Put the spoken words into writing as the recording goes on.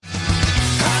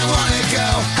go,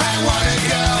 I wanna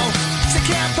go to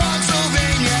Camp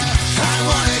Pennsylvania. I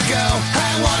wanna go, I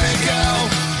wanna go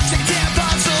to Camp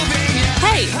Pennsylvania.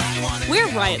 Hey, we're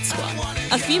Riot Squad,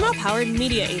 a female-powered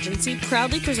media agency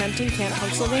proudly presenting Camp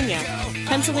Pennsylvania,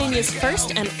 Pennsylvania's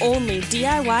first and only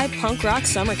DIY punk rock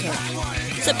summer camp.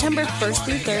 September 1st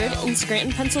through 3rd in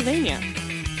Scranton, Pennsylvania.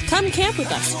 Come camp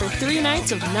with us for 3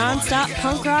 nights of non-stop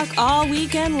punk rock all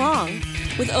weekend long,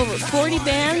 with over 40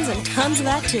 bands and tons of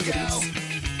activities.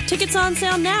 Tickets on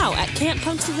sale now at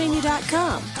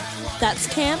camppunksylvania.com. That's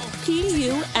camp,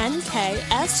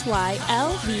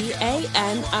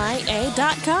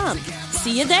 PUNKSYLVANIA.com.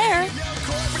 See you there.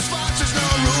 Corporate sponsors, no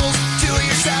rules. Do it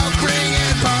yourself,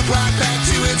 bringing punk rock back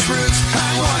to its roots.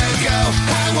 I wanna go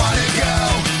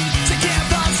to Camp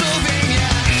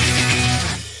Pennsylvania.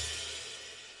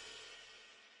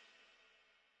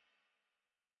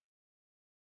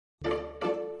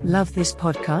 Love this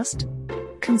podcast?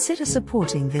 Consider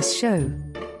supporting this show.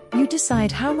 You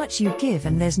decide how much you give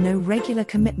and there's no regular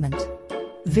commitment.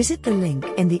 Visit the link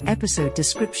in the episode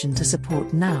description to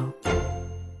support now.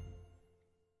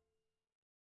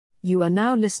 You are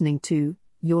now listening to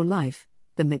Your Life,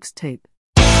 the Mixtape.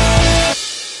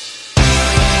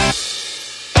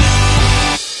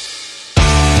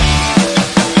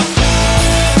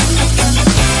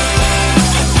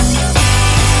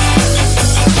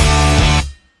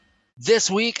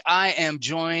 This week, I am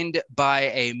joined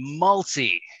by a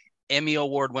multi-Emmy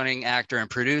Award-winning actor and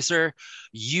producer.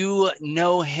 You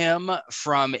know him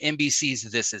from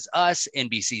NBC's This Is Us,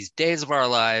 NBC's Days of Our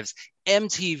Lives,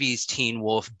 MTV's Teen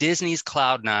Wolf, Disney's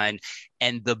Cloud9,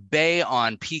 and The Bay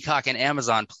on Peacock and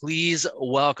Amazon. Please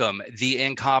welcome the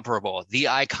incomparable, the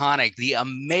iconic, the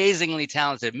amazingly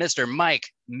talented Mr. Mike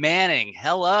Manning.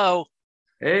 Hello.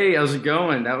 Hey, how's it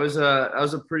going? That was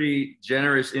a pretty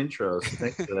generous intro. So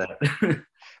thanks for that.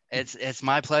 It's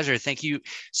my pleasure. Thank you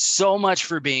so much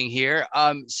for being here.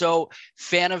 So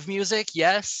fan of music,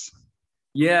 yes?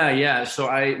 Yeah. So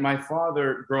my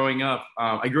father growing up,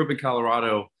 I grew up in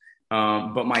Colorado,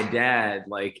 but my dad,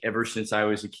 like ever since I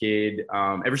was a kid,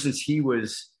 ever since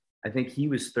I think he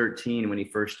was 13 when he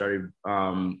first started,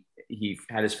 he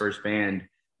had his first band.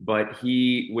 But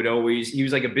he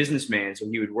was like a businessman. So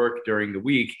he would work during the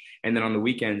week. And then on the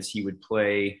weekends, he would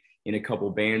play in a couple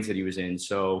bands that he was in.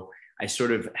 So I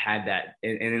sort of had that.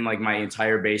 And in like my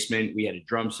entire basement, we had a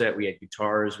drum set, we had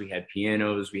guitars, we had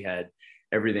pianos, we had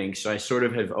everything. So I sort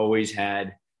of have always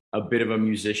had a bit of a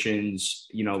musician's,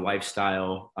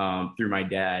 lifestyle through my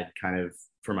dad kind of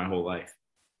for my whole life.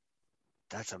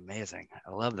 That's amazing.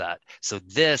 I love that. So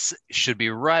this should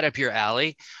be right up your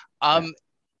alley.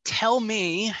 Tell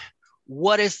me,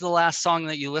 what is the last song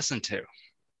that you listened to?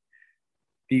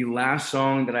 The last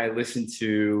song that I listened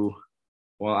to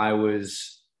while I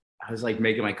was like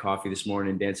making my coffee this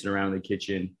morning, dancing around in the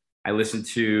kitchen. I listened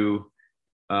to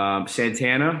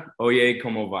Santana, Oye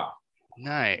Como Va.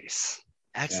 Nice.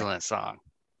 Excellent song.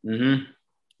 Mm-hmm.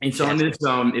 And so on this,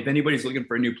 if anybody's looking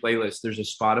for a new playlist, there's a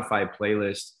Spotify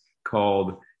playlist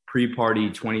called Pre-Party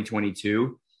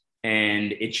 2022.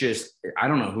 And it's just, I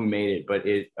don't know who made it, but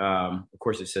of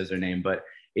course it says their name, but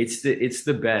it's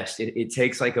the best. It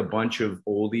takes like a bunch of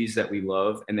oldies that we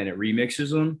love and then it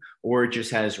remixes them, or it just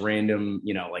has random,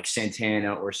 like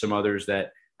Santana or some others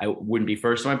that I wouldn't be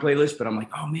first on my playlist, but I'm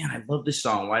like, oh man, I love this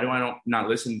song. Why do I not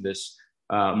listen to this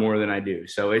more than I do?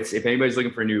 So if anybody's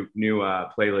looking for a new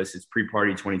playlist, it's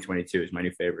Pre-Party 2022 is my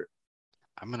new favorite.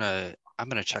 I'm gonna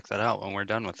check that out when we're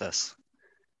done with this.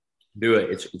 Do it.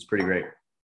 It's pretty great.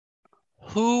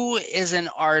 Who is an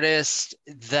artist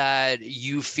that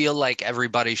you feel like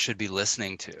everybody should be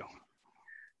listening to?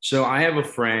 So I have a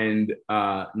friend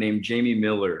named Jamie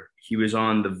Miller. He was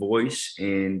on The Voice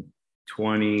in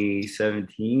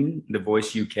 2017, The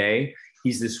Voice UK.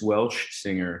 He's this Welsh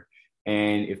singer.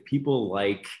 And if people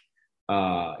like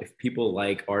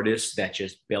artists that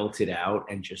just belt it out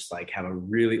and just like have a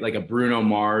really like a Bruno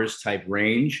Mars type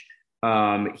range,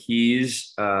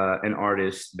 he's an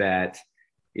artist that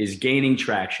is gaining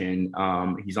traction.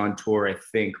 He's on tour, I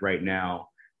think, right now,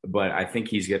 but I think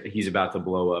he's about to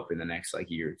blow up in the next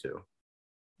like year or two.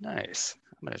 Nice.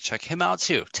 I'm gonna check him out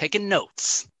too. Taking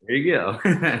notes. There you go.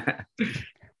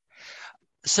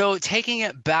 So taking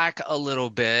it back a little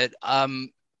bit,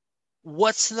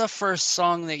 what's the first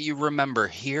song that you remember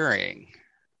hearing?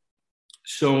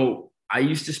 So I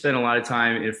used to spend a lot of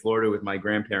time in Florida with my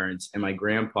grandparents, and my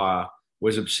grandpa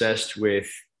was obsessed with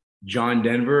John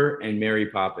Denver and Mary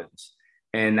Poppins.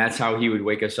 And that's how he would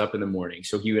wake us up in the morning.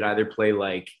 So he would either play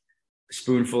like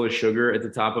Spoonful of Sugar at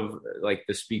the top of like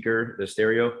the speaker, the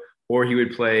stereo, or he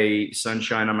would play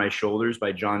Sunshine on My Shoulders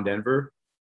by John Denver.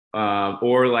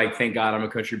 or like Thank God I'm a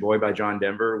Country Boy by John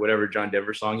Denver, whatever John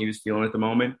Denver song he was feeling at the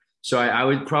moment. So I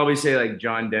would probably say like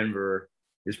John Denver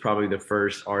is probably the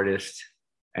first artist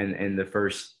and the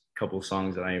first couple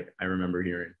songs that I remember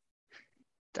hearing.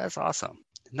 That's awesome.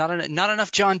 Not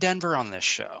enough John Denver on this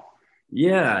show.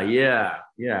 Yeah.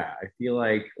 I feel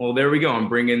like, well, there we go. I'm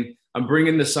bringing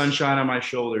the sunshine on my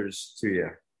shoulders to you.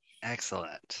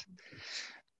 Excellent.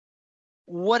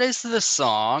 What is the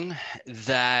song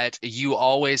that you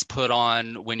always put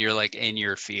on when you're like in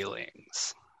your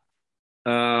feelings?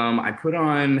 I put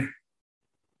on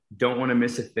Don't Want to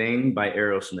Miss a Thing by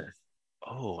Aerosmith.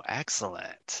 Oh,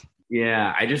 excellent.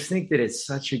 Yeah, I just think that it's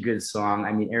such a good song.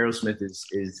 I mean, Aerosmith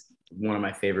is one of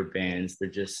my favorite bands. They're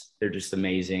just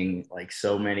amazing. Like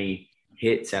so many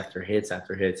hits after hits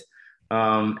after hits.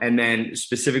 And then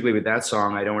specifically with that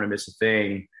song, I Don't Want to Miss a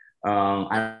Thing.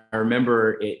 I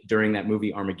remember it during that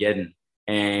movie Armageddon,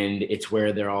 and it's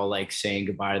where they're all like saying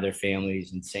goodbye to their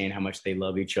families and saying how much they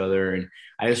love each other. And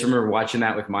I just remember watching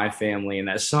that with my family, and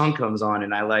that song comes on,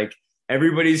 and I like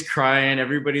everybody's crying,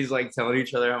 everybody's like telling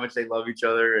each other how much they love each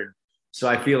other. And so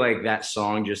I feel like that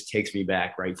song just takes me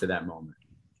back right to that moment.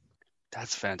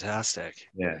 That's fantastic.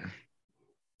 Yeah.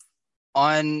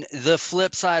 On the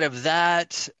flip side of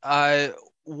that,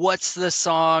 what's the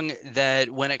song that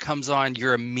when it comes on,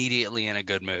 you're immediately in a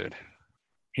good mood?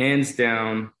 Hands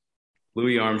down,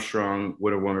 Louis Armstrong,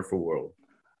 What a Wonderful World.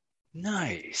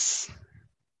 Nice.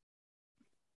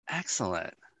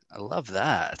 Excellent. I love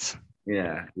that.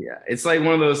 Yeah. It's like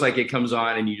one of those, like it comes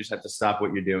on and you just have to stop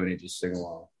what you're doing and just sing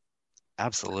along.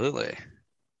 Absolutely.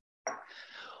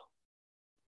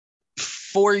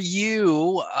 For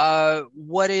you,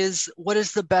 what is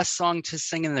the best song to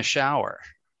sing in the shower?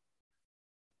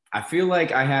 I feel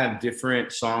like I have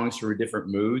different songs for different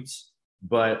moods,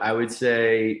 but I would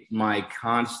say my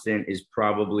constant is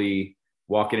probably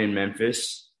Walking in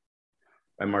Memphis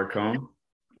by Marcone.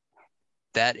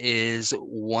 That is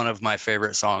one of my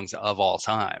favorite songs of all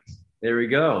time. There we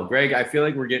go. Greg, I feel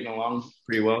like we're getting along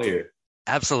pretty well here.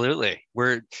 Absolutely.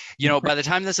 We're, by the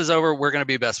time this is over, we're going to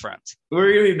be best friends.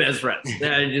 We're going to be best friends.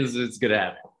 It's going to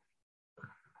happen.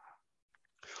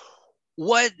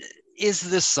 What is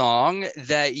the song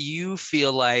that you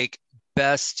feel like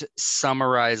best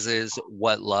summarizes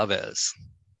what love is?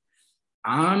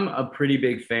 I'm a pretty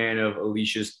big fan of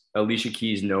Alicia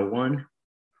Keys' No One.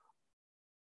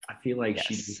 I feel like yes.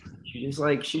 she just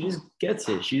gets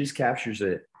it. She just captures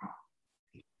it.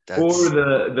 That's... Or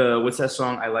the what's that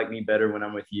song? I Like Me Better When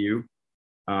I'm With You.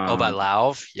 By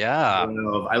Lauv. Yeah.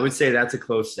 I would say that's a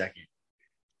close second.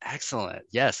 Excellent.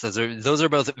 Yes, those are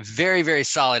both very, very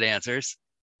solid answers.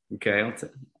 Okay,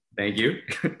 thank you.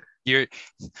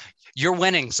 You're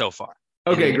winning so far.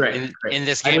 Okay, great. In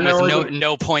this game with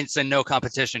no points and no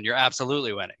competition, you're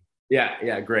absolutely winning.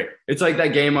 Yeah, great. It's like that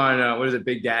game on what is it,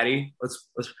 Big Daddy?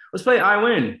 Let's play I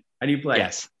Win. How do you play?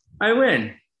 Yes, I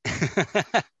Win.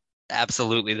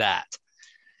 Absolutely that.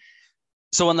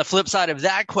 So on the flip side of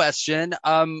that question,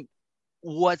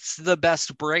 what's the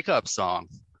best breakup song?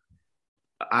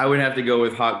 I would have to go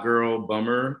with Hot Girl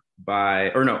Bummer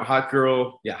Hot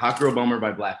Girl Bummer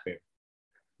by Black Bear.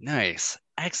 Nice.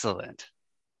 Excellent.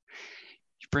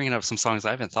 You're bringing up some songs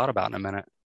I haven't thought about in a minute.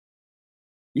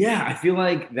 Yeah, I feel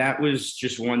like that was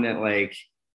just one that like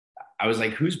I was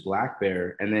like, who's Black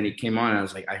Bear? And then it came on and I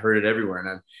was like, I heard it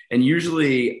everywhere. And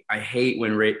usually I hate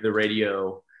when the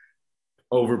radio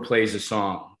overplays a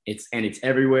song. It's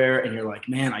everywhere. And you're like,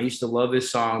 man, I used to love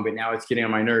this song, but now it's getting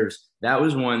on my nerves. That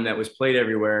was one that was played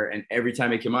everywhere. And every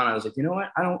time it came on, I was like, you know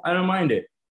what? I don't mind it.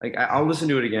 Like I'll listen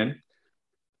to it again.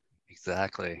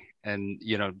 Exactly. And,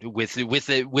 with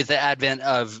the advent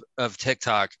of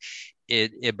TikTok,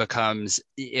 it becomes,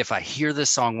 if I hear this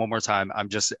song one more time, I'm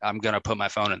going to put my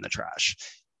phone in the trash.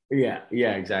 Yeah,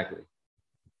 exactly.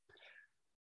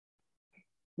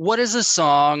 What is a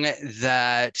song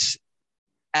that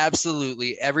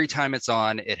absolutely every time it's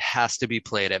on, it has to be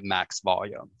played at max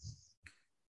volume?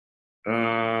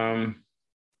 Can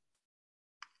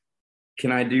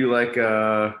I do like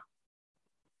a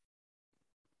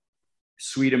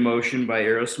Sweet Emotion by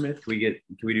Aerosmith? Can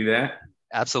we do that?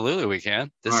 Absolutely, we can.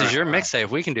 This is your mixtape.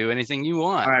 We can do anything you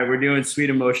want. All right, we're doing Sweet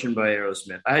Emotion by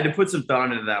Aerosmith. I had to put some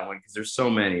thought into that one because there's so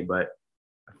many, but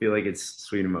I feel like it's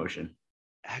Sweet Emotion.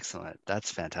 Excellent.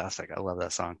 That's fantastic. I love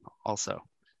that song also.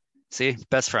 See,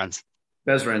 best friends.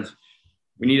 Best friends.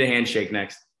 We need a handshake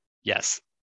next. Yes.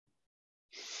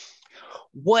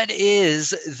 What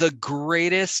is the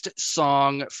greatest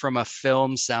song from a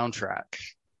film soundtrack?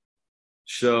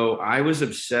 So I was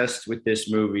obsessed with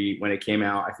this movie when it came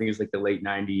out. I think it was like the late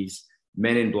 90s,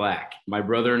 Men in Black. My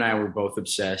brother and I were both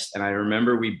obsessed. And I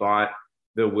remember we bought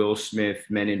the Will Smith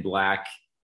Men in Black.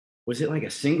 Was it like a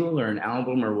single or an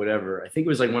album or whatever? I think it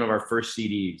was like one of our first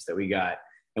CDs that we got.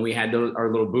 And we had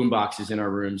our little boom boxes in our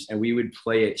rooms, and we would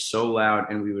play it so loud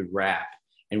and we would rap.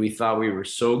 And we thought we were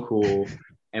so cool.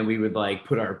 And we would like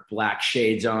put our black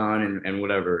shades on and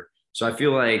whatever. So I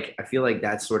feel like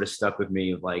that sort of stuck with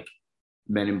me, like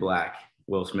Men in Black,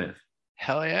 Will Smith.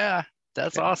 Hell yeah.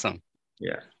 That's awesome.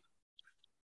 Yeah.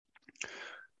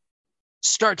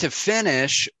 Start to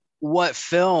finish, what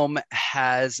film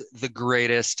has the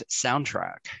greatest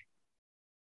soundtrack?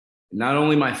 Not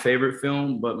only my favorite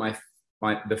film, but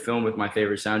the film with my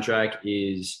favorite soundtrack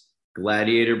is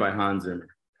Gladiator by Hans Zimmer.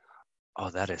 Oh,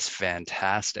 that is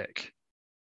fantastic.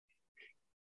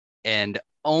 And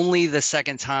only the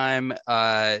second time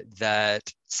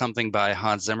that something by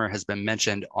Hans Zimmer has been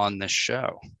mentioned on this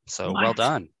show. So What? Well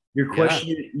done. Your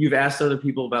question, you've asked other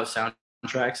people about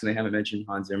soundtracks and they haven't mentioned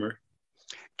Hans Zimmer?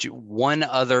 One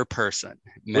other person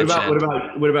mentioned.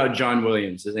 What about John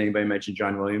Williams? Does anybody mention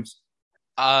John Williams?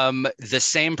 The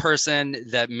same person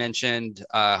that mentioned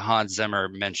Hans Zimmer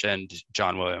mentioned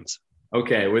John Williams.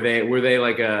 Okay, were they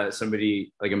like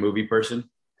somebody like a movie person?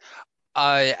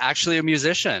 Actually a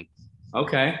musician.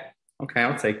 Okay,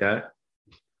 I'll take that.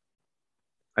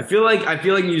 I feel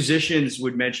like musicians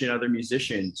would mention other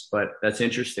musicians, but that's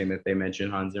interesting that they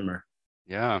mentioned Hans Zimmer.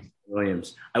 Yeah.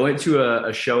 Williams. I went to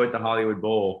a show at the Hollywood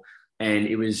Bowl, and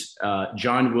it was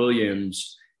John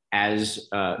Williams as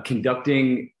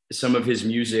conducting some of his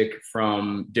music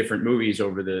from different movies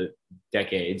over the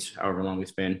decades, however long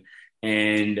it's been,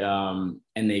 and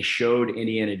they showed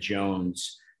Indiana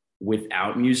Jones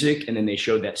without music, and then they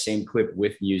showed that same clip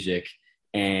with music,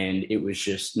 and it was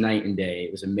just night and day.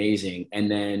 It was amazing. And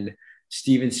then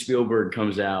Steven Spielberg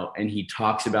comes out and he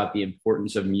talks about the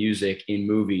importance of music in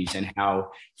movies and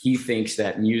how he thinks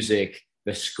that music,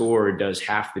 the score, does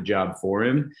half the job for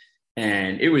him.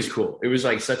 And it was cool. It was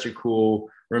like such a cool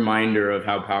reminder of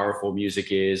how powerful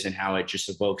music is and how it just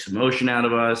evokes emotion out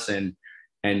of us. And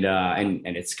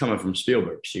it's coming from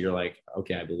Spielberg. So you're like,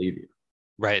 okay, I believe you.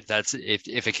 Right. That's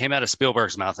if it came out of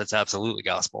Spielberg's mouth, it's absolutely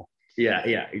gospel.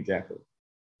 Yeah, exactly.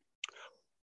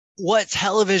 What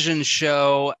television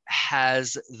show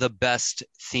has the best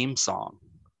theme song?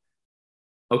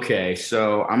 Okay,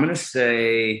 so I'm gonna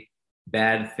say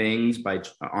 "Bad Things"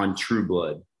 on True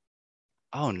Blood.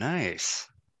 Oh, nice.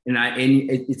 And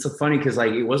it's so funny because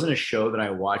like it wasn't a show that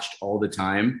I watched all the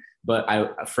time,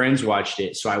 but friends watched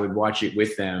it, so I would watch it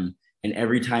with them. And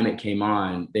every time it came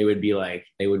on, they would be like,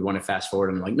 they would want to fast forward.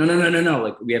 And I'm like, no,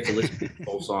 like we have to listen to the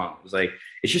whole song. It was like,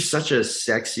 it's just such a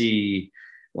sexy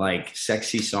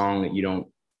song that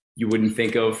you wouldn't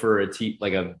think of for a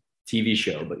TV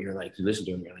show, but you're like, you listen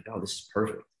to it and you're like, oh, this is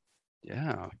perfect.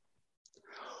 Yeah.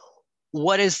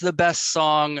 What is the best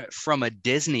song from a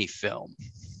Disney film?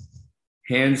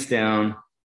 Hands down,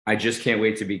 I Just Can't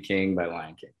Wait to Be King by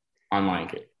Lion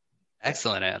King.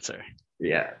 Excellent answer.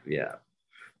 Yeah.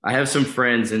 I have some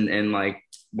friends and like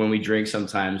when we drink,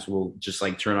 sometimes we'll just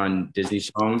like turn on Disney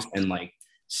songs and like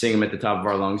sing them at the top of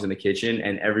our lungs in the kitchen.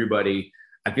 And everybody,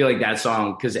 I feel like that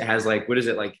song, because it has like, what is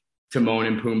it, like Timon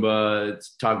and Pumbaa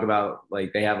talk about,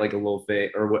 like they have like a little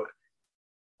thing or what?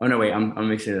 Oh no, wait, I'm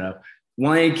mixing it up.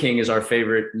 Lion King is our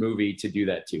favorite movie to do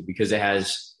that to because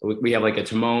we have like a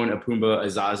Timon, a Pumbaa, a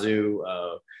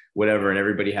Zazu, whatever, and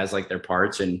everybody has like their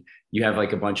parts, and you have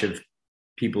like a bunch of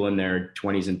people in their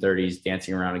 20s and 30s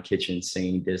dancing around a kitchen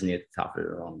singing Disney at the top of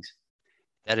their lungs.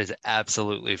 That is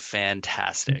absolutely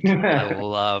fantastic. I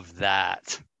love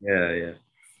that. Yeah.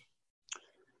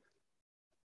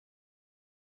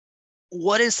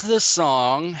 What is the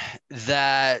song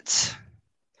that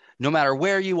no matter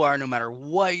where you are, no matter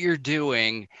what you're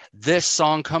doing, this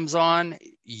song comes on,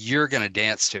 you're going to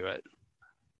dance to it?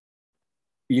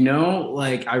 You know,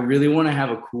 like I really want to have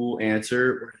a cool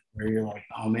answer where you're like,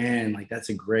 oh man, like that's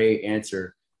a great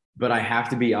answer. But I have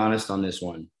to be honest on this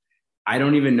one. I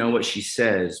don't even know what she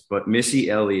says, but Missy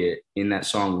Elliott in that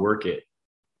song, Work It.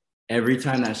 Every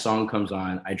time that song comes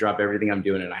on, I drop everything I'm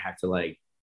doing and I have to like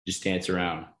just dance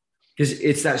around. Because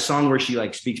it's that song where she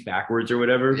like speaks backwards or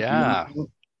whatever. Yeah. You know?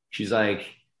 She's like,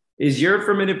 is your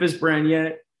Fermenipus brand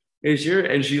yet? And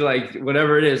she like,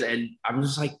 whatever it is. And I'm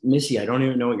just like, Missy, I don't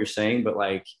even know what you're saying, but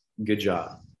like, good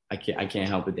job. I can't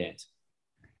help but dance.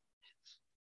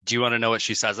 Do you want to know what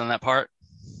she says on that part?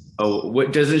 Oh,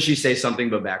 what doesn't she say something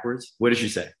but backwards? What does she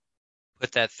say?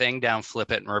 Put that thing down,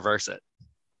 flip it, and reverse it.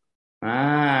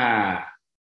 Ah.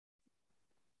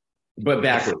 But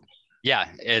backwards. Yeah,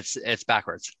 it's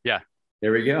backwards. Yeah.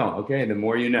 There we go. Okay, the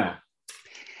more you know.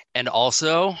 And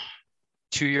also,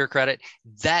 to your credit,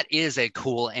 that is a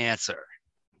cool answer.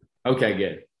 Okay,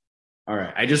 good. All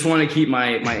right. I just want to keep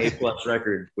my A+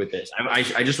 record with this.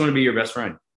 I just want to be your best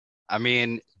friend. I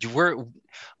mean,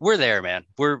 we're there, man.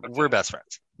 We're best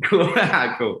friends. Cool.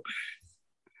 Cool.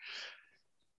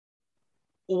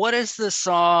 What is the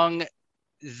song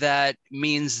that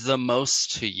means the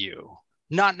most to you?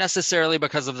 Not necessarily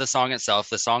because of the song itself.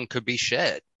 The song could be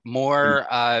shit. More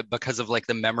because of like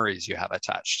the memories you have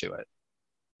attached to it.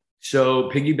 So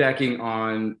piggybacking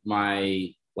on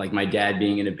my dad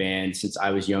being in a band since I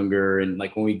was younger, and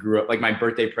like when we grew up, like my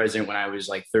birthday present when I was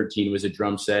like 13 was a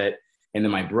drum set, and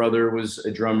then my brother was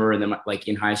a drummer, and then like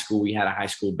in high school we had a high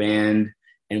school band,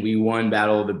 and we won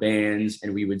Battle of the Bands,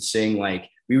 and we would sing like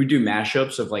we would do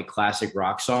mashups of like classic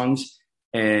rock songs,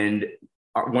 and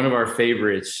one of our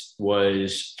favorites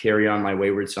was "Carry On My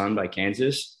Wayward Son" by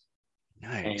Kansas.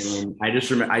 Nice. And I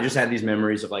just had these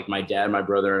memories of like my dad, my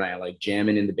brother, and I like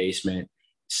jamming in the basement,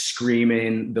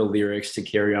 screaming the lyrics to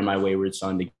 "Carry On My Wayward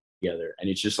Son" together.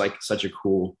 And it's just like such a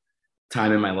cool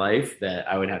time in my life that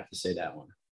I would have to say that one.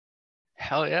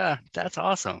 Hell yeah, that's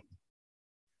awesome.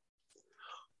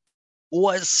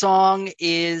 What song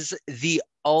is the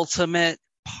ultimate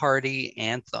party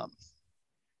anthem?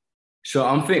 So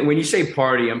I'm thinking when you say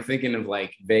party, I'm thinking of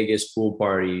like Vegas pool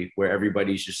party where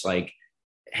everybody's just like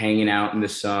hanging out in the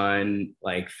sun,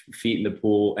 like feet in the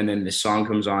pool, and then the song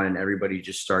comes on and everybody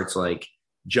just starts like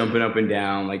jumping up and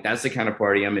down. Like that's the kind of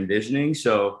party I'm envisioning.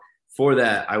 So for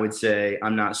that, I would say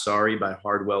 "I'm Not Sorry" by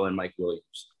Hardwell and Mike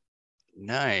Williams.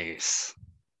 Nice.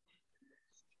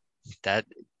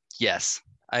 Yes,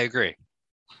 I agree.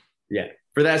 Yeah,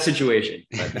 for that situation,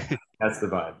 that's the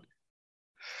vibe.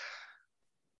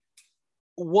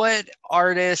 What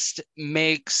artist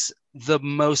makes the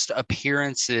most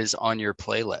appearances on your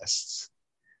playlists?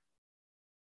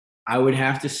 I would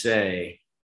have to say,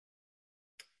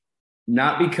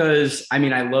 not because, I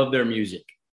mean, I love their music.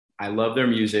 I love their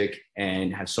music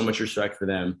and have so much respect for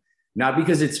them. Not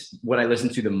because it's what I listen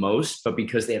to the most, but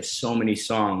because they have so many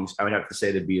songs. I would have to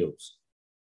say the Beatles.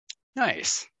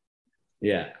 Nice.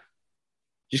 Yeah.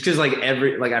 Just because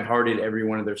I've hearted every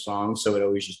one of their songs, so it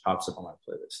always just pops up on my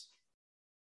playlist.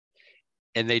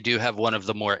 And they do have one of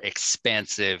the more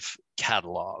expansive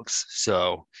catalogs.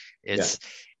 So it's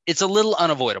a little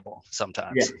unavoidable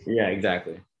sometimes. Yeah,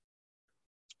 exactly.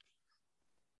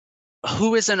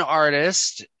 Who is an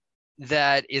artist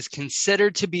that is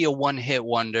considered to be a one-hit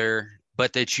wonder,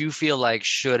 but that you feel like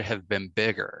should have been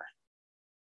bigger?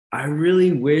 I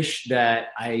really wish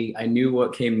that I knew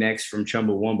what came next from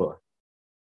Chumbawamba.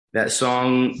 That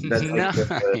song, that's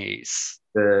like nice.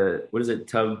 the what is it?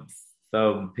 Tub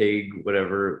Thub Pig,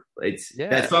 whatever. It's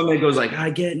that song that goes like, "I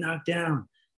get knocked down."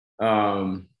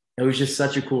 It was just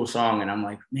such a cool song, and I'm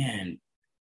like, man,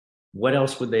 what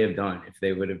else would they have done if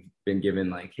they would have been given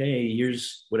like, hey,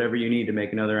 here's whatever you need to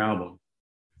make another album?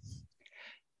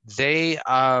 They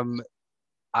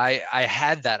I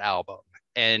had that album,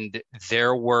 and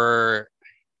there were,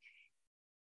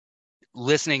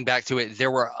 listening back to it,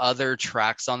 there were other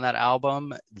tracks on that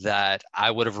album that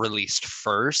I would have released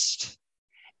first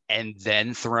and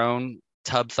then thrown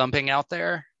Tub Thumping out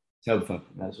there. Tub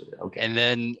Thumping, that's okay. And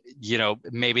then,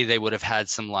 maybe they would have had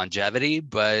some longevity,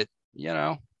 but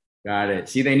Got it.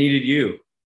 See, they needed you.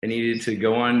 They needed to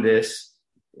go on this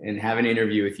and have an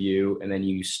interview with you, and then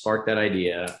you sparked that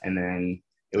idea, and then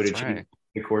it would have changed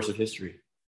the course of history.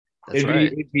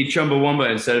 It'd be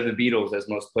Chumbawamba instead of the Beatles as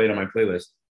most played on my playlist.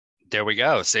 There we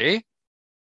go. See?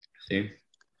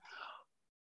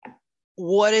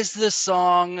 What is the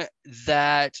song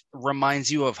that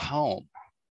reminds you of home?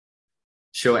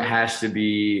 So it has to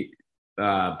be,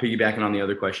 piggybacking on the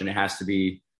other question, it has to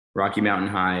be Rocky Mountain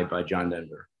High by John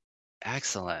Denver.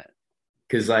 Excellent.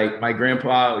 Because like my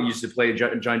grandpa used to play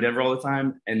John Denver all the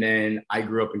time, and then I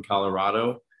grew up in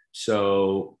Colorado.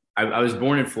 So I was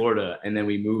born in Florida, and then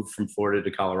we moved from Florida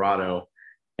to Colorado.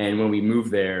 And when we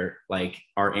moved there, like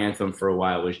our anthem for a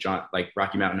while was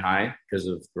Rocky Mountain High because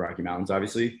of the Rocky Mountains,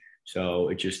 obviously. So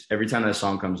it just, every time that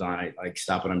song comes on, I like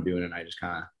stop what I'm doing and I just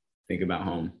kind of think about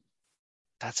home.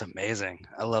 That's amazing.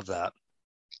 I love that.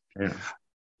 Yeah.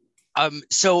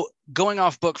 So going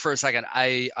off book for a second,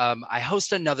 I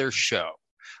host another show,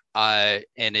 and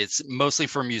it's mostly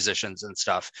for musicians and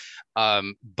stuff.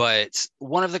 But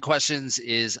one of the questions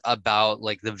is about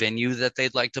like the venue that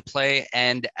they'd like to play.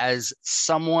 And as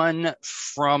someone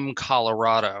from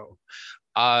Colorado,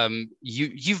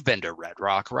 you've been to Red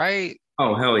Rock, right?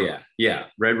 Oh, hell yeah. Yeah.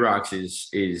 Red Rocks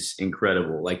is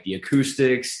incredible. Like the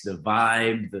acoustics, the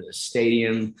vibe, the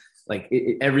stadium, like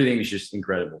everything is just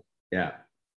incredible. Yeah.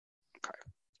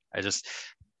 I just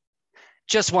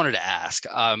Just wanted to ask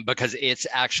because it's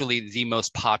actually the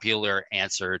most popular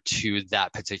answer to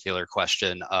that particular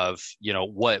question of,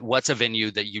 what's a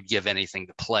venue that you'd give anything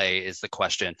to play is the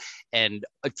question. And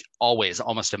always,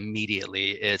 almost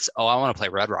immediately, it's, oh, I want to play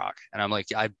Red Rock. And I'm like,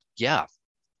 yes,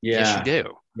 you do.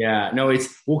 Yeah, no,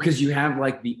 it's because you have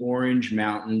like the Orange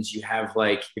Mountains. You have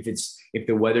like, if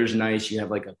the weather's nice, you have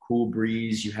like a cool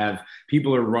breeze. You have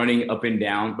people are running up and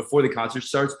down before the concert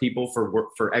starts. People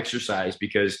for exercise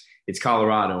because it's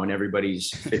Colorado and everybody's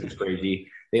fitness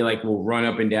crazy. They like will run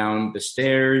up and down the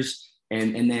stairs,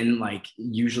 and then like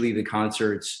usually the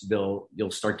concerts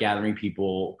you'll start gathering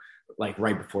people like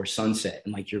right before sunset,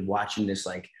 and like you're watching this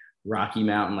like Rocky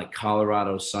Mountain like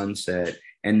Colorado sunset.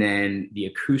 And then the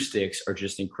acoustics are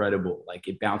just incredible. Like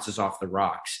it bounces off the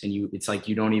rocks and it's like,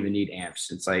 you don't even need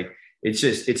amps. It's like,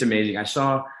 it's amazing. I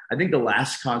think the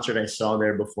last concert I saw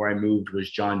there before I moved was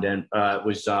John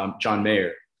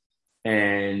Mayer.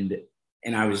 And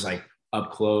I was like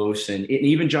up close and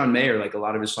even John Mayer, like a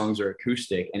lot of his songs are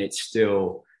acoustic and it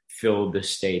still filled the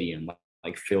stadium,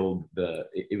 like filled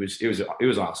it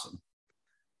was awesome.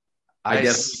 I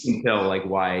definitely can tell like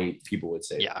why people would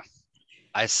say that.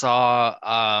 I saw,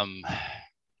 I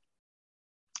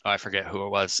forget who it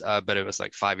was, but it was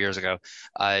like 5 years ago.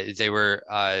 They're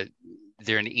an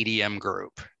EDM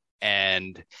group,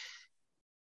 and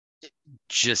it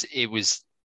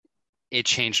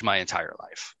changed my entire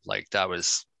life. Like that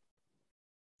was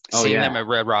seeing them at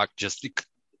Red Rock just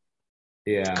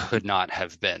could not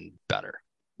have been better.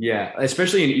 Yeah,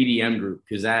 especially an EDM group,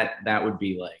 because that would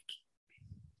be like,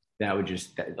 that would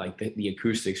just like the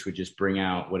acoustics would just bring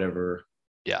out whatever.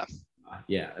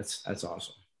 That's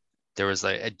awesome. There was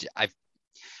like I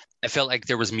felt like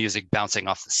there was music bouncing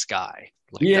off the sky.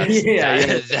 Like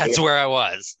that's where I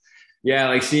was. Yeah,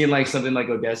 like seeing like something like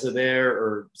Odessa there,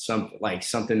 or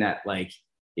something that like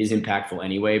is impactful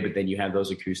anyway, but then you have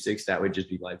those acoustics, that would just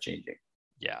be life-changing.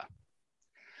 Yeah.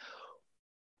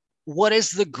 What is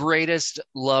the greatest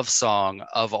love song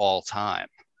of all time?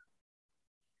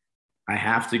 I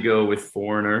have to go with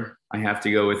Foreigner. I have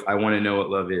to go with I Want to Know What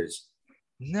Love Is.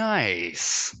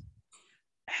 Nice.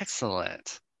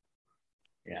 Excellent.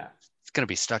 Yeah. It's going to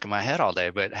be stuck in my head all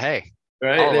day, but hey,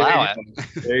 right, I'll allow it.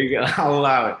 There you go. I'll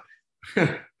allow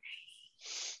it.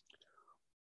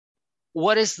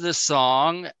 What is the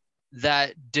song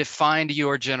that defined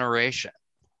your generation?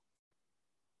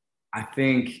 I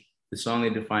think the song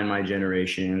that defined my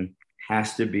generation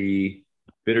has to be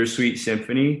Bittersweet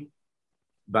Symphony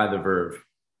by The Verve.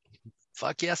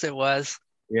 Fuck yes, it was.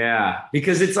 Yeah,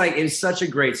 because it's such a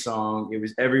great song. It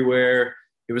was everywhere.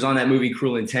 It was on that movie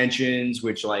Cruel Intentions,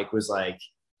 which was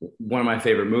one of my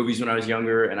favorite movies when I was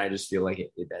younger. And I just feel like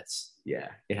it has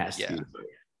to be.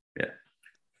 Yeah.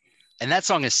 And that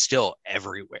song is still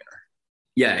everywhere.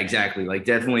 Yeah, exactly. Like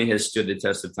definitely has stood the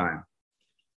test of time.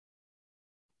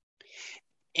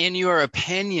 In your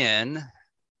opinion,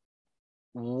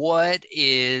 what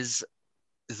is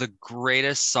the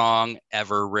greatest song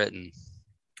ever written?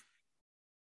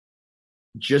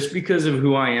 Just because of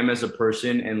who I am as a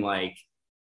person, and like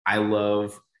I'm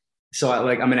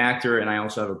an actor and I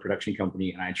also have a production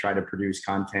company, and I try to produce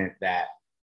content that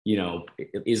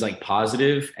is like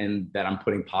positive and that I'm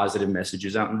putting positive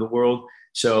messages out in the world.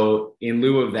 So in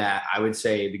lieu of that, I would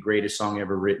say the greatest song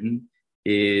ever written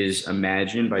is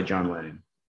Imagine by John Lennon.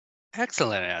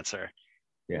 Excellent answer.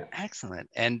 Yeah. Excellent.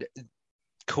 And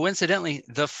coincidentally,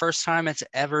 the first time it's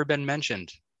ever been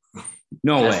mentioned.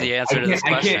 No way. The answer to this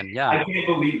question. I can't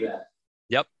believe that.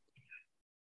 Yep.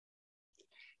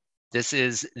 This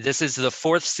is the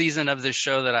fourth season of this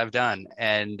show that I've done,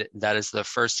 and that is the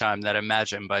first time that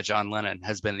Imagine by John Lennon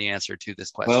has been the answer to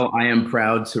this question. Well, I am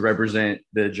proud to represent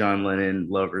the John Lennon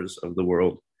lovers of the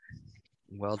world.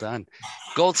 Well done.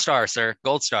 Gold star, sir.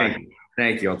 Gold star.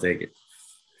 Thank you. I'll take it.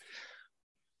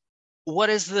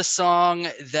 What is the song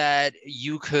that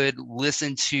you could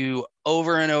listen to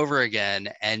over and over again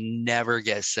and never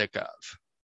get sick of?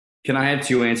 Can I have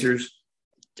two answers?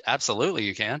 Absolutely,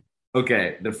 you can.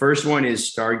 Okay. The first one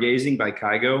is Stargazing by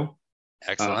Kygo.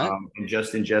 Excellent. And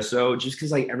Justin Jesso. Just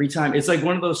because like every time, it's like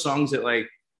one of those songs that like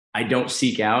I don't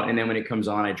seek out, and then when it comes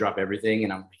on, I drop everything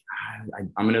and I'm like,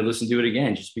 I'm going to listen to it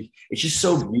again. It's just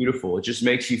so beautiful. It just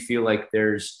makes you feel like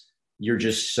you're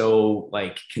just so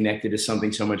like connected to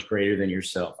something so much greater than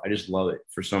yourself. I just love it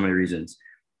for so many reasons.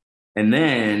 And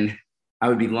then I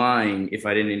would be lying if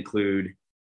I didn't include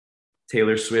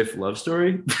Taylor Swift Love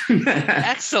Story.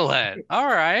 Excellent. All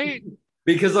right.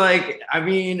 Because I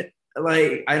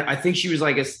think she was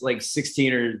like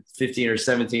 16 or 15 or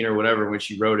 17 or whatever when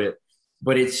she wrote it,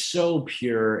 but it's so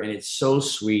pure and it's so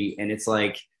sweet. And it's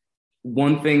like,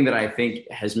 one thing that I think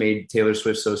has made Taylor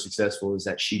Swift so successful is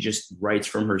that she just writes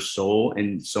from her soul,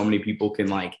 and so many people can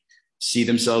like see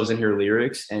themselves in her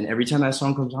lyrics. And every time that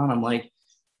song comes on, I'm like,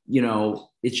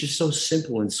 it's just so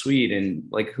simple and sweet. And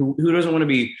like, who doesn't want to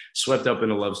be swept up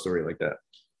in a love story like that?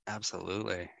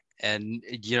 Absolutely. And,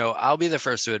 I'll be the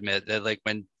first to admit that like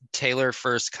when Taylor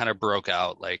first kind of broke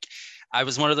out, like I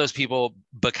was one of those people,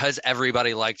 because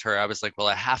everybody liked her. I was like, well,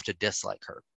 I have to dislike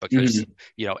her because,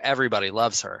 everybody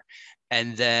loves her.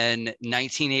 And then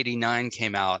 1989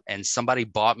 came out and somebody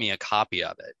bought me a copy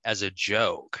of it as a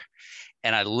joke.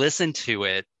 And I listened to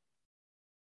it.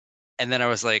 And then I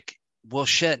was like, well,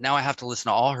 shit, now I have to listen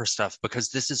to all her stuff because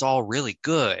this is all really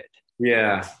good.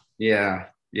 Yeah. Yeah.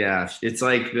 Yeah. It's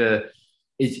like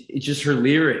it's just her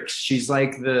lyrics. She's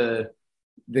like the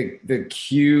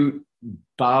cute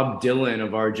Bob Dylan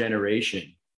of our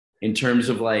generation in terms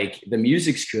of like the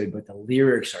music's good, but the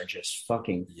lyrics are just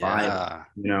fucking fire,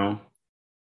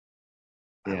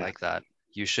 I like that.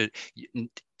 You should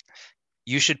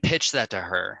pitch that to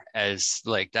her as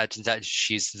like that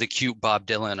she's the cute Bob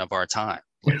Dylan of our time.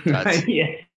 Like that's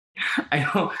yeah. I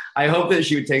hope that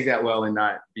she would take that well and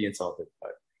not be insulted.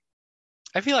 But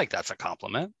I feel like that's a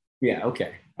compliment. Yeah,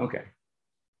 okay.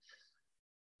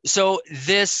 So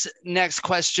this next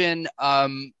question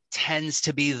tends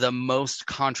to be the most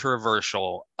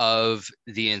controversial of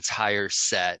the entire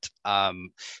set.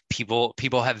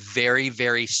 People have very,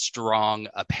 very strong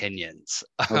opinions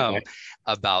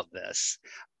about this.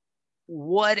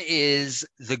 What is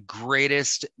the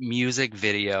greatest music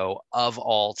video of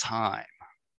all time?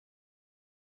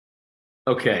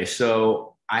 Okay,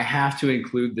 so I have to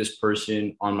include this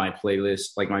person on my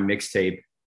playlist, like my mixtape,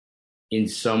 in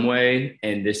some way.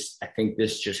 And I think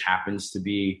this just happens to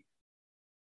be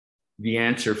the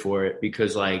answer for it,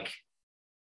 because like,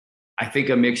 I think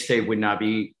a mixtape would not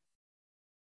be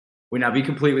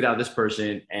complete without this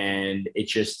person. And it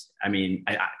just,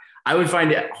 I would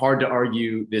find it hard to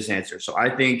argue this answer. So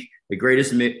I think the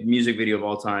greatest music video of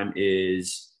all time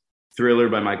is Thriller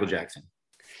by Michael Jackson.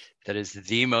 That is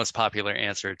the most popular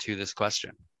answer to this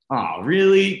question. Oh,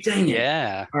 really? Dang it.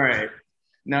 Yeah. All right.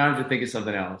 Now I have to think of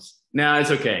something else. No,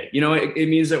 it's okay. It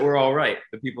means that we're all right.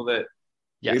 The people that,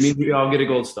 yes. It means we all get a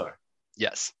gold star.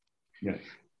 Yes. Yeah.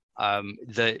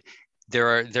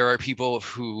 There are people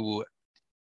who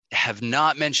have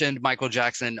not mentioned Michael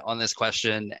Jackson on this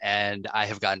question, and I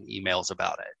have gotten emails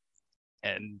about it.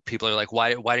 And people are like,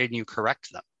 why didn't you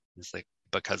correct them? It's like,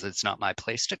 because it's not my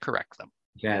place to correct them.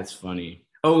 That's funny.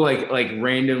 Oh, like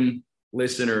random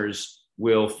listeners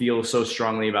will feel so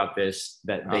strongly about this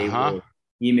that they will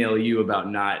email you about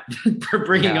not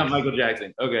bringing up Michael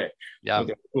Jackson. Okay. Yeah.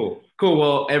 Okay. Cool.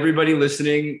 Well, everybody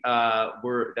listening,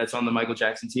 that's on the Michael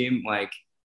Jackson team. Like,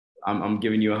 I'm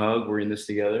giving you a hug. We're in this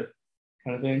together,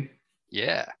 kind of thing.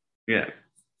 Yeah. Yeah.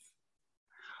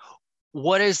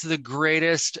 What is the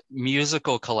greatest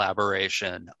musical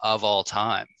collaboration of all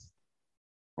time?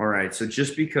 All right. So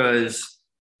just because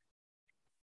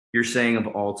you're saying of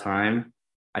all time,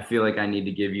 I feel like I need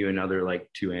to give you another like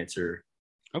 2 answer.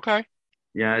 Okay.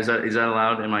 Yeah. Is that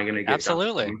allowed? Am I going to get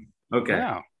Absolutely. Okay.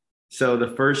 Yeah. So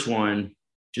the first one,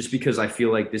 just because I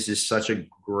feel like this is such a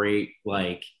great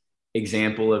like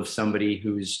example of somebody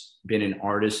who's been an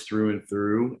artist through and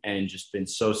through and just been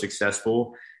so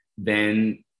successful,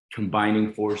 then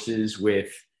combining forces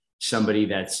with somebody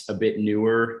that's a bit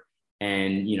newer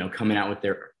and coming out with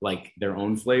their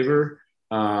own flavor,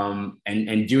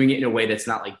 and doing it in a way that's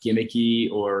not like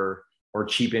gimmicky or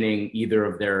cheapening either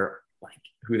of their like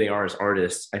who they are as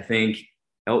artists. I think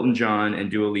Elton John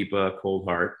and Dua Lipa, Cold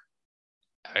Heart.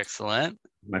 Excellent.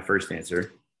 My first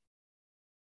answer.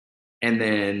 And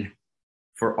then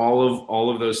for all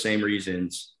of those same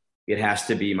reasons,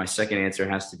 my second answer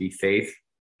has to be Faith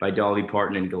by Dolly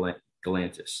Parton and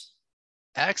Galantis.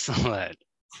 Excellent.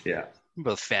 Yeah.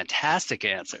 Both fantastic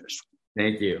answers.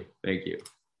 Thank you.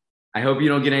 I hope you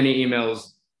don't get any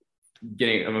emails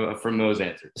getting from those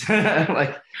answers.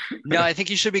 No, I think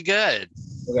you should be good.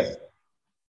 Okay.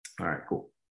 All right, cool.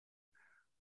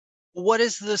 What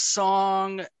is the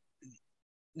song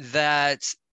that...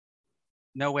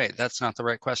 No, wait, that's not the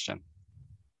right question.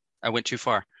 I went too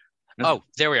far. Oh,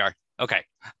 there we are. Okay.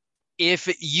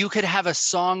 If you could have a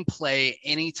song play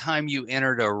anytime you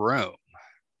entered a room,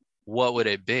 what would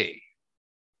it be?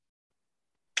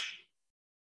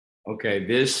 Okay,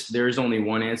 there's only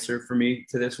one answer for me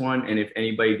to this one, and if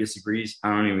anybody disagrees, I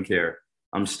don't even care.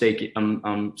 I'm staking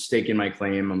my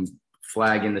claim. I'm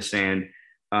flag in the sand.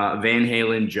 Van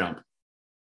Halen, Jump.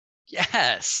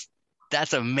 Yes,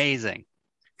 that's amazing.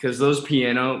 Because those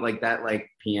piano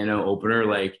opener,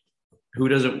 like who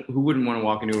wouldn't want to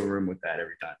walk into a room with that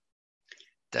every time?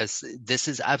 This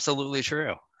is absolutely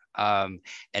true.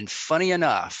 And funny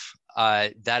enough,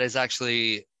 that is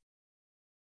actually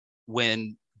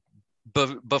when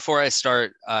before I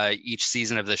start each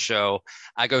season of the show,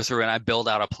 I go through and I build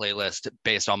out a playlist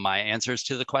based on my answers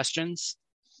to the questions.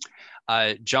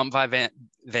 Jump by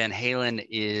Van Halen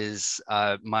is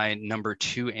my number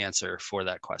 2 answer for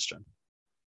that question.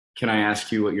 Can I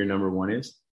ask you what your number 1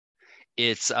 is?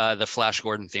 It's the Flash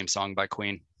Gordon theme song by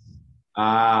Queen.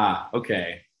 Ah,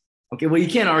 okay. Okay, well, you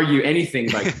can't argue anything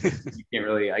by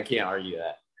I can't argue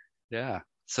that. Yeah.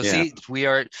 So see, we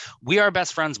are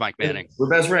best friends, Mike Manning. We're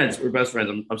best friends.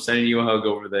 I'm sending you a hug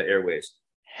over the airways.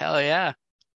 Hell yeah.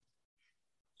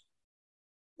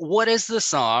 What is the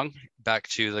song? Back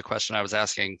to the question I was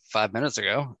asking 5 minutes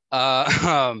ago.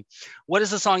 What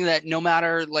is the song that no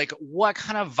matter like what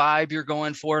kind of vibe you're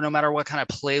going for, no matter what kind of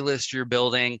playlist you're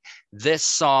building, this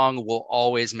song will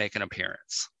always make an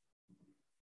appearance?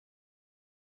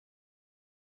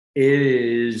 It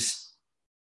is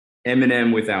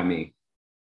Eminem Without Me.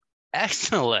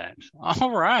 Excellent.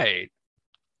 All right.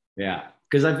 Yeah.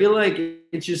 Because I feel like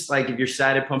it's just like if you're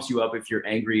sad, it pumps you up. If you're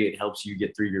angry, it helps you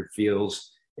get through your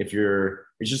feels. It's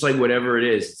just like whatever it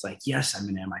is. It's like, yes,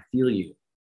 Eminem, I feel you.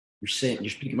 You're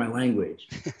speaking my language.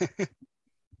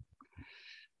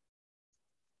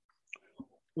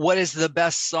 What is the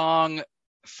best song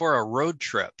for a road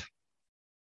trip?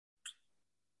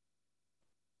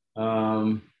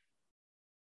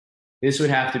 This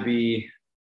would have to be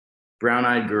Brown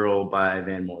Eyed Girl by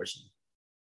Van Morrison.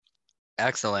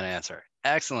 Excellent answer.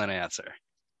 Excellent answer.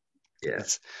 Yeah.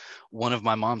 It's one of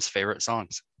my mom's favorite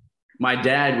songs. My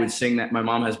dad would sing that. My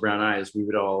mom has brown eyes.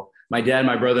 My dad,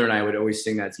 my brother, and I would always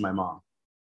sing that to my mom.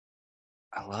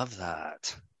 I love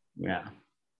that. Yeah.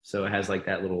 So it has like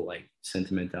that little like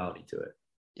sentimentality to it.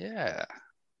 Yeah.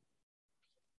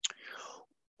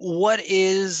 What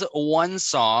is one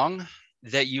song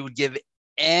that you would give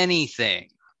anything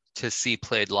to see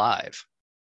played live?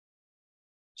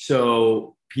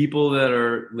 So people that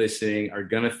are listening are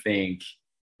going to think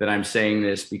that I'm saying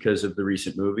this because of the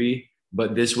recent movie,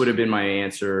 but this would have been my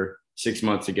answer 6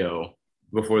 months ago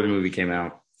before the movie came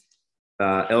out.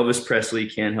 Elvis Presley,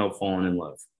 Can't Help Falling in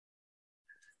Love.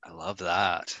 I love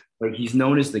that. Like he's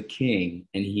known as the king,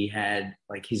 and he had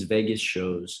like his Vegas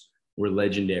shows were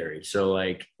legendary. So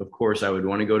like, of course I would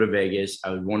want to go to Vegas. I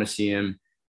would want to see him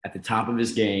at the top of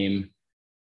his game,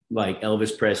 like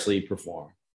Elvis Presley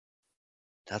perform.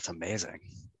 That's amazing.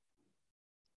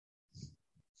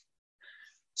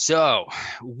 So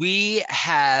we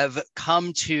have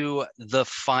come to the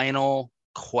final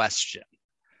question.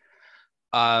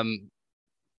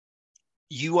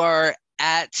 You are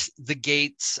at the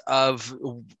gates of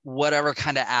whatever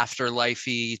kind of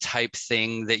afterlife-y type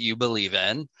thing that you believe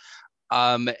in.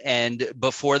 And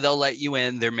before they'll let you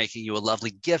in, they're making you a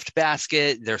lovely gift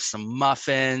basket. There's some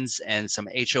muffins and some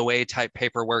HOA type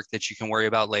paperwork that you can worry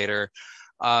about later.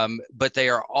 But they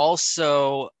are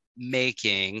also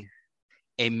making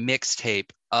a mixtape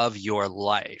of your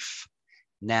life.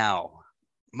 Now,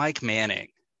 Mike Manning,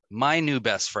 my new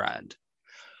best friend,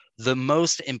 the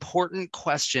most important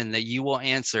question that you will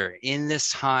answer in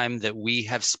this time that we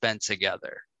have spent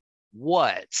together: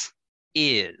 what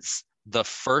is the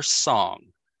first song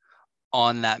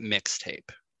on that mixtape?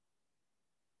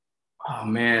 Oh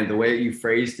man, the way that you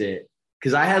phrased it.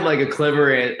 Because I had like a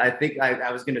clever, I think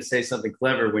I was going to say something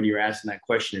clever when you were asking that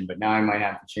question, but now I might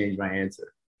have to change my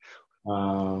answer.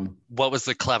 What was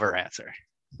the clever answer?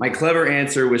 My clever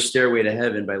answer was Stairway to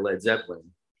Heaven by Led Zeppelin.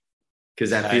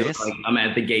 Because I feel like I'm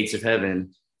at the gates of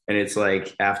heaven, and it's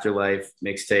like afterlife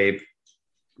mixtape,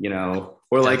 you know,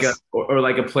 or like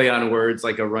a play on words,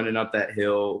 like a Running Up That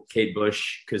Hill, Kate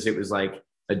Bush, because it was like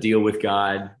A Deal with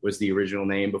God was the original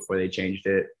name before they changed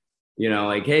it. You know,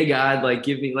 like, hey God, like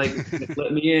give me, like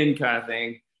let me in kind of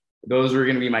thing. Those were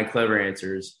going to be my clever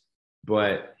answers.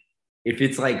 But if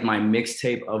it's like my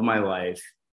mixtape of my life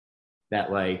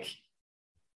that like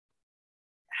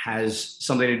has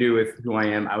something to do with who I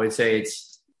am, I would say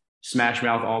it's Smash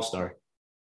Mouth All-Star.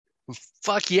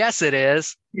 Fuck yes, it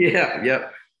is. Yeah.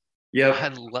 Yep. I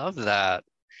love that.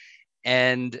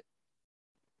 And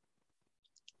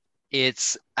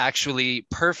it's actually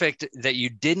perfect that you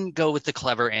didn't go with the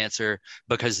clever answer,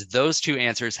 because those two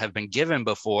answers have been given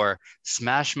before.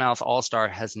 Smash Mouth All-Star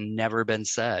has never been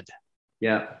said.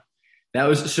 Yeah. That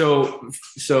was so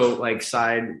like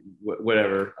side,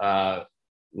 whatever,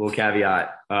 little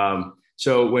caveat.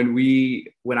 So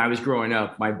when I was growing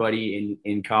up, my buddy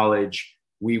in college,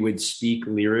 we would speak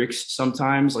lyrics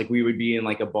sometimes. Like we would be in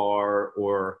like a bar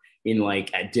or in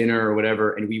like at dinner or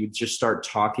whatever, and we would just start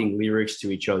talking lyrics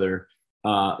to each other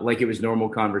like it was normal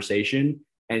conversation.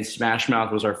 and Smash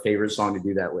Mouth was our favorite song to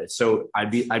do that with. So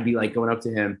I'd be like going up to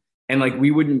him, and like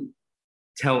we wouldn't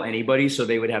tell anybody, so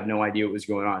they would have no idea what was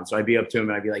going on. So I'd be up to him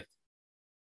and I'd be like,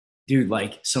 dude,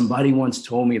 like somebody once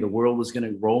told me the world was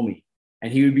gonna roll me.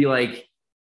 And he would be like,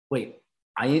 wait,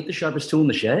 I ain't the sharpest tool in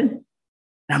the shed? And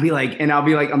I'll be like,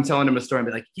 I'm telling him a story. I'll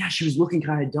be like, yeah, she was looking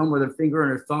kind of dumb with her finger on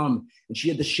her thumb, and she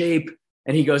had the shape.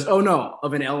 And he goes, oh no,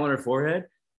 of an L on her forehead.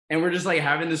 And we're just like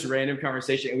having this random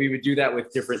conversation. And we would do that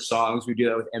with different songs. We do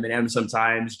that with Eminem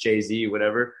sometimes, Jay-Z,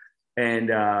 whatever.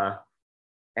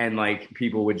 And like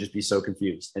people would just be so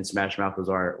confused. And Smash Mouth was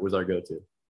our go-to.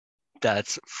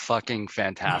 That's fucking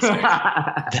fantastic.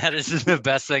 That is the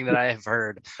best thing that I have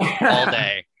heard all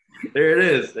day. There it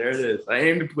is. I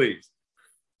aim to please.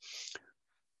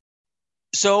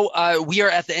 So we are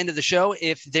at the end of the show.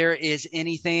 If there is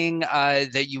anything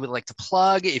that you would like to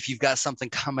plug, if you've got something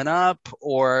coming up,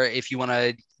 or if you want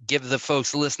to give the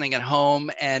folks listening at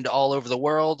home and all over the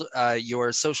world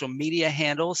your social media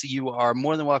handles, you are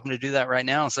more than welcome to do that right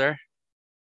now, sir.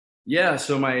 Yeah,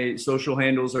 so my social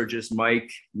handles are just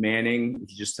Mike Manning.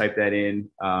 If you just type that in,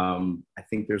 I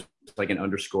think there's like an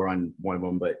underscore on one of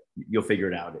them, but you'll figure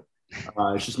it out.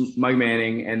 It's just Mike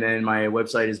Manning. And then my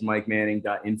website is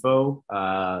mikemanning.info.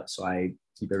 So I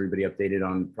keep everybody updated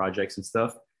on projects and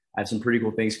stuff. I have some pretty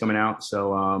cool things coming out.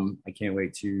 So I can't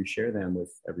wait to share them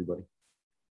with everybody.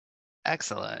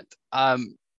 Excellent.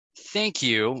 Thank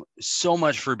you so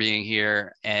much for being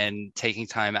here and taking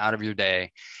time out of your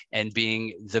day and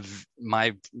being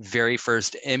my very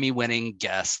first Emmy-winning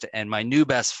guest and my new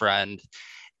best friend.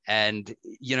 And,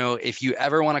 you know, if you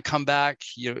ever want to come back,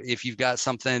 if you've got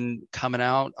something coming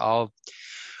out,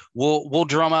 we'll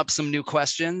drum up some new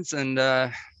questions and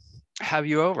have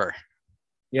you over.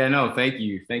 Yeah, no, thank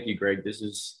you, Greg. This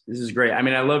is great. I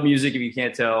mean, I love music, if you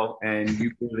can't tell, and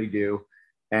you clearly do.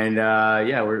 And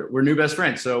yeah, we're new best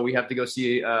friends, so we have to go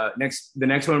see the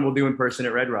next one we'll do in person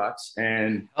at Red Rocks.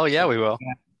 And oh yeah, we will.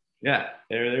 Yeah,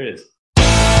 there it is.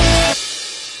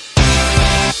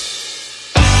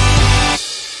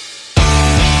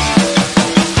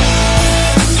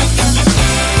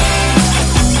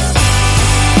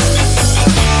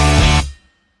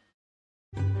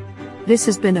 This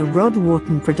has been a Rod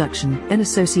Wharton production in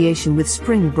association with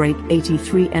Spring Break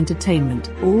 83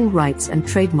 Entertainment. All rights and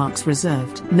trademarks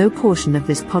reserved. No portion of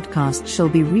this podcast shall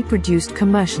be reproduced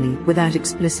commercially without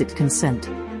explicit consent.